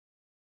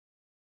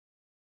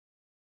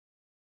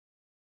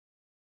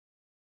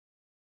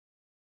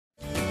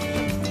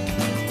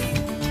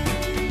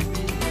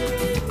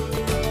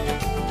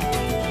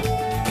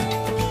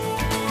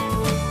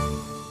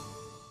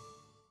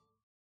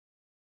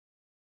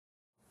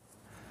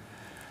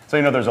So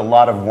you know there's a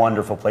lot of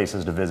wonderful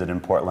places to visit in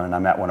Portland, and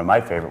I'm at one of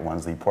my favorite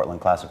ones, the Portland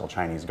Classical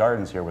Chinese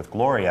Gardens here with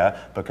Gloria,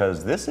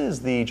 because this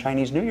is the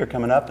Chinese New Year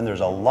coming up and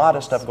there's a lot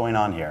of stuff going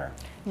on here.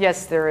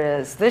 Yes, there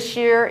is. This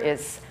year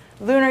is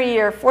lunar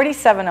year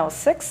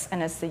 4706,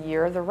 and it's the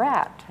year of the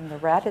rat. And the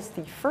rat is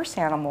the first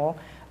animal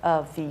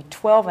of the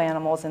 12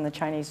 animals in the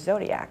Chinese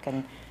zodiac.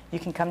 And you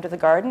can come to the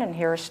garden and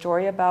hear a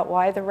story about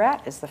why the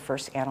rat is the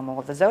first animal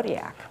of the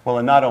zodiac. Well,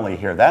 and not only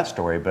hear that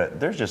story, but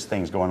there's just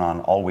things going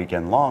on all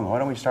weekend long. Why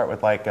don't we start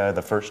with like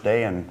the first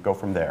day and go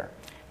from there?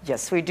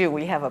 Yes, we do.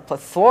 We have a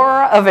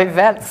plethora of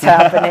events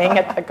happening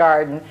at the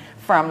garden,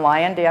 from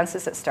lion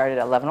dances that start at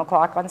 11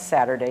 o'clock on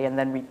Saturday and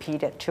then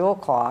repeat at 2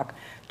 o'clock,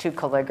 to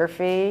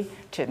calligraphy,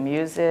 to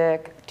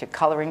music, to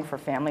coloring for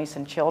families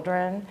and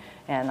children.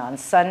 And on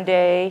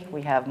Sunday,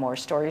 we have more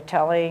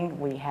storytelling,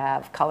 we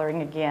have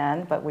coloring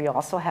again, but we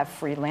also have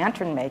free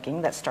lantern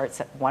making that starts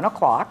at 1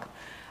 o'clock,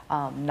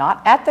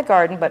 not at the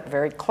garden, but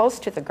very close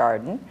to the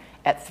garden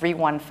at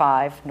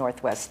 315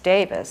 Northwest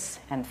Davis.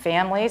 And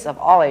families of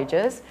all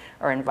ages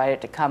are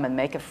invited to come and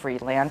make a free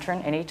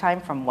lantern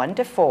anytime from 1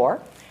 to 4.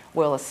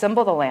 We'll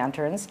assemble the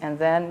lanterns, and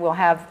then we'll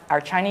have our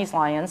Chinese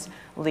lions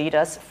lead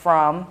us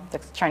from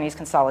the Chinese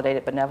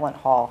Consolidated Benevolent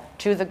Hall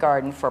to the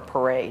garden for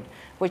parade,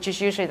 which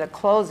is usually the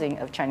closing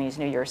of Chinese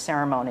New Year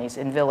ceremonies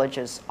in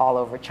villages all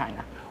over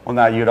China. Well,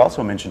 now, you'd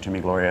also mentioned to me,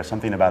 Gloria,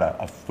 something about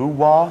a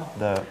fuwa,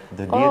 the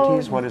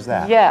deities. What is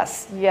that?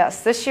 Yes,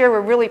 yes. This year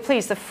we're really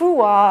pleased. The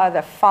fuwa are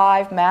the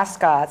 5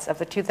 mascots of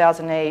the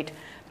 2008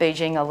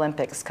 Beijing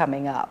Olympics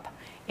coming up.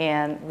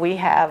 And we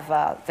have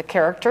the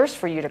characters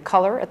for you to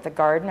color at the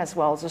garden, as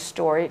well as a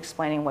story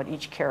explaining what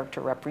each character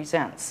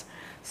represents.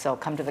 So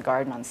come to the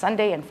garden on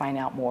Sunday and find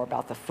out more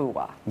about the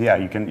fuwa. Yeah,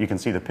 you can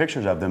see the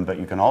pictures of them, but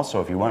you can also,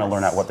 if you want to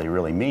learn out what they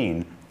really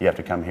mean, you have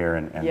to come here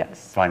and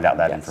find out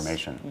that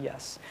information.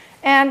 Yes.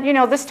 And you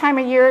know, this time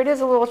of year it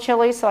is a little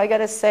chilly, so I got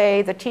to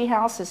say the tea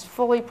house is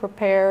fully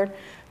prepared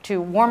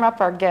to warm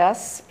up our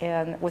guests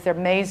and with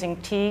amazing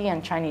tea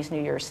and Chinese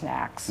New Year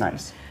snacks.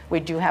 Nice. We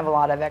do have a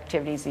lot of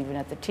activities even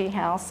at the tea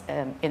house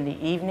in the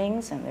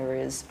evenings, and there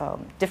is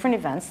different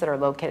events that are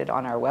located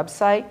on our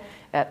website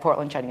at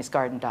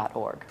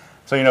portlandchinesegarden.org.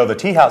 So you know, the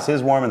tea house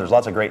is warm and there's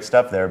lots of great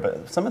stuff there,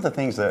 but some of the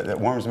things that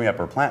warms me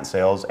up are plant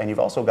sales, and you've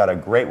also got a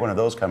great one of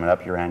those coming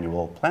up, your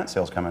annual plant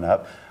sales coming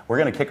up. We're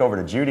going to kick over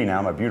to Judy now,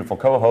 my beautiful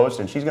co-host,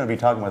 and she's going to be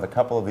talking with a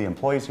couple of the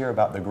employees here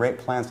about the great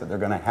plants that they're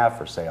going to have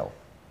for sale.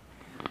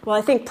 Well,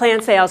 I think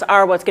plant sales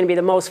are what's going to be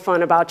the most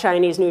fun about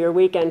Chinese New Year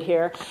weekend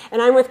here.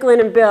 And I'm with Glenn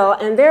and Bill,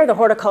 and they're the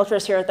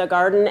horticulturists here at the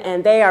garden,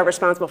 and they are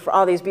responsible for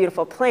all these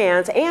beautiful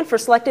plants and for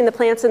selecting the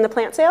plants in the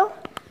plant sale.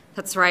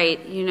 That's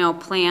right. You know,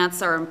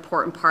 plants are an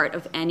important part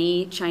of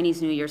any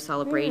Chinese New Year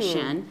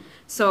celebration.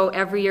 So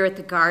every year at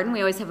the garden,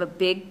 we always have a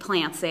big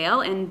plant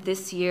sale, and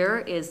this year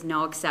is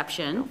no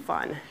exception. Oh,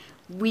 fun.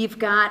 We've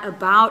got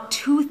about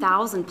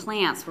 2,000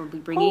 plants we'll be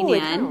bringing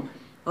in,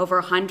 over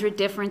 100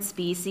 different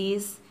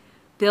species.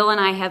 Bill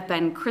and I have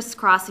been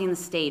crisscrossing the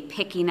state,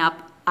 picking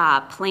up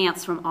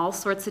plants from all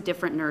sorts of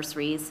different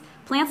nurseries,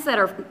 plants that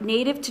are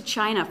native to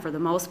China for the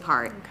most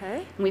part. Okay.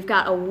 And we've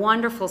got a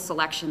wonderful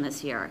selection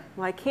this year.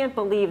 Well, I can't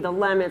believe the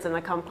lemons and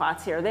the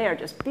kumquats here. They are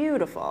just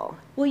beautiful.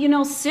 Well, you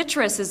know,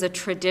 citrus is a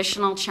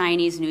traditional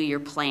Chinese New Year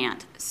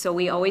plant, so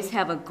we always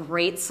have a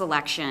great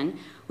selection.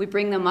 We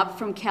bring them up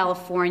from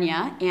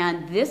California,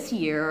 and this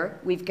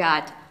year we've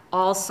got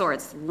all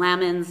sorts,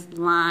 lemons,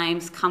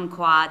 limes,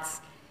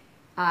 kumquats.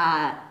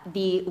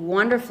 The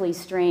wonderfully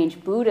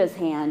strange Buddha's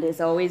hand is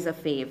always a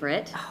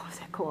favorite. Oh, is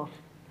that cool?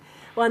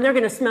 Well, and they're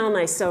going to smell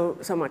nice so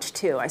much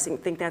too. I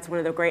think that's one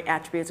of the great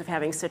attributes of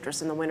having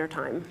citrus in the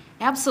wintertime.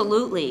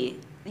 Absolutely.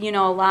 You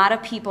know, a lot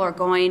of people are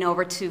going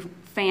over to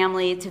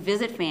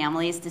visit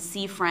families, to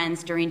see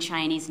friends during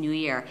Chinese New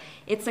Year.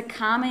 It's a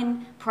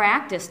common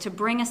practice to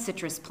bring a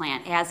citrus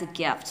plant as a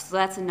gift, so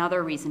that's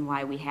another reason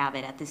why we have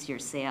it at this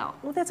year's sale.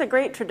 Well, that's a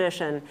great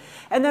tradition.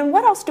 And then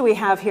what else do we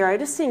have here? I'm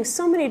just seeing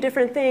so many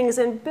different things.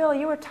 And Bill,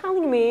 you were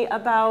telling me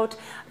about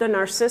the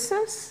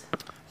narcissus?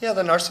 Yeah,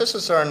 the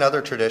narcissus are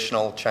another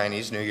traditional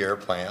Chinese New Year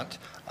plant.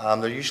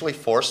 They're usually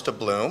forced to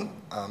bloom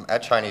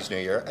at Chinese New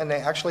Year, and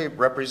they actually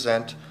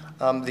represent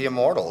the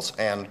immortals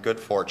and good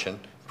fortune,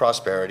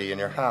 prosperity in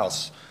your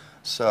house.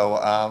 So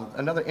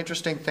another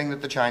interesting thing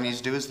that the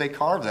Chinese do is they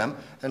carve them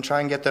and try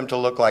and get them to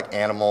look like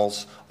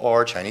animals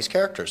or Chinese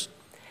characters.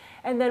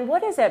 And then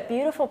what is that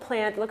beautiful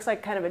plant? It looks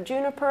like kind of a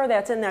juniper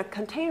that's in that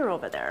container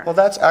over there. Well,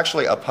 that's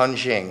actually a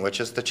punjing, which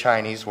is the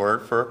Chinese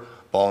word for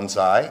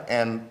bonsai.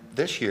 And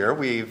this year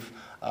we've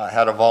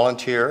had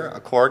a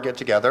core get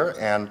together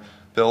and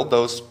build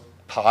those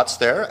pots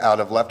there out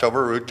of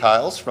leftover root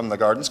tiles from the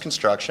garden's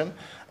construction.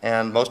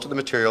 And most of the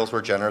materials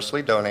were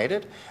generously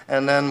donated.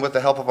 And then with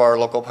the help of our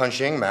local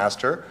punjing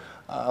master,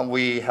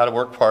 we had a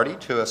work party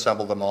to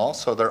assemble them all.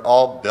 So they're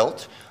all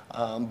built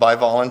by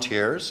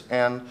volunteers,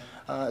 and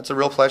it's a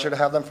real pleasure to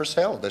have them for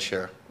sale this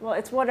year. Well,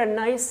 it's what a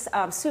nice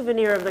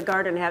souvenir of the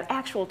garden to have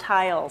actual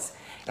tiles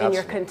in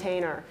your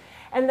container.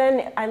 And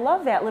then I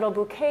love that little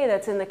bouquet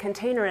that's in the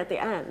container at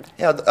the end.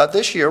 Yeah,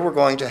 this year we're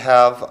going to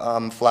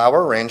have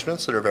flower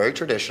arrangements that are very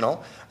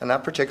traditional, and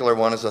that particular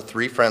one is a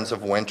Three Friends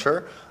of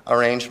Winter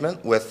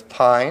arrangement with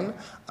pine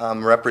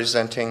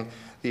representing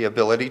the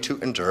ability to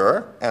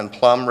endure, and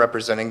plum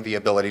representing the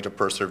ability to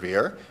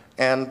persevere,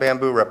 and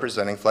bamboo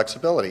representing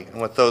flexibility.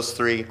 And with those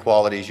three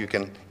qualities, you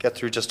can get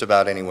through just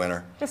about any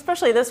winter.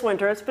 Especially this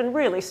winter, it's been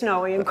really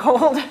snowy and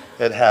cold.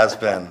 It has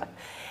been.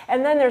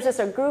 And then there's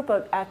just a group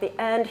at the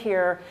end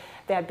here,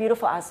 that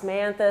beautiful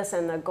osmanthus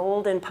and the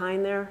golden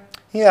pine there.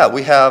 Yeah,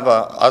 we have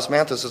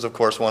osmanthus is of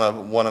course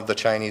one of the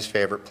Chinese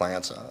favorite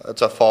plants.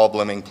 It's a fall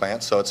blooming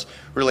plant, so it's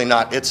really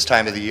not its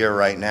time of the year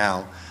right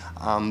now.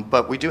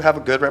 But we do have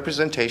a good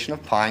representation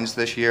of pines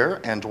this year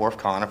and dwarf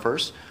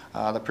conifers.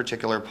 The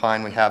particular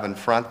pine we have in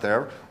front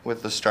there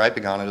with the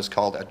striping on it is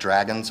called a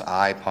dragon's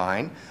eye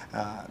pine.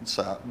 It's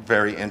a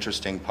very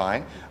interesting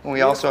pine. And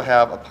we also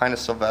have a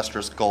Pinus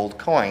sylvestris gold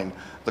coin,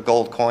 the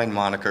gold coin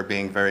moniker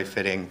being very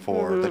fitting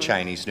for the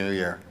Chinese New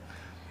Year.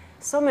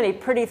 So many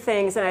pretty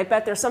things, and I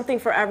bet there's something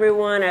for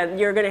everyone. And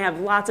you're going to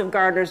have lots of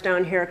gardeners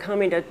down here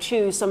coming to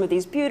choose some of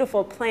these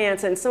beautiful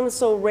plants, and some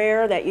so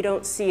rare that you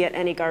don't see at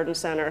any garden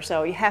center.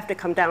 So you have to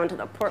come down to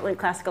the Portland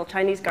Classical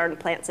Chinese Garden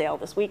Plant Sale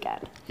this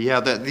weekend. Yeah,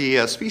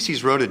 the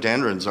species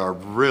rhododendrons are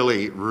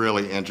really,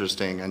 really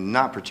interesting and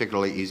not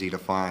particularly easy to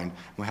find.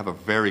 We have a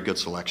very good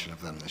selection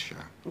of them this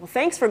year. Well,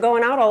 thanks for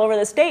going out all over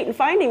the state and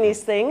finding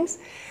these things.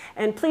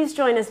 And please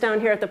join us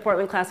down here at the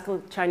Portland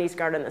Classical Chinese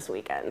Garden this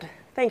weekend.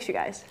 Thanks, you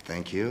guys.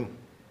 Thank you.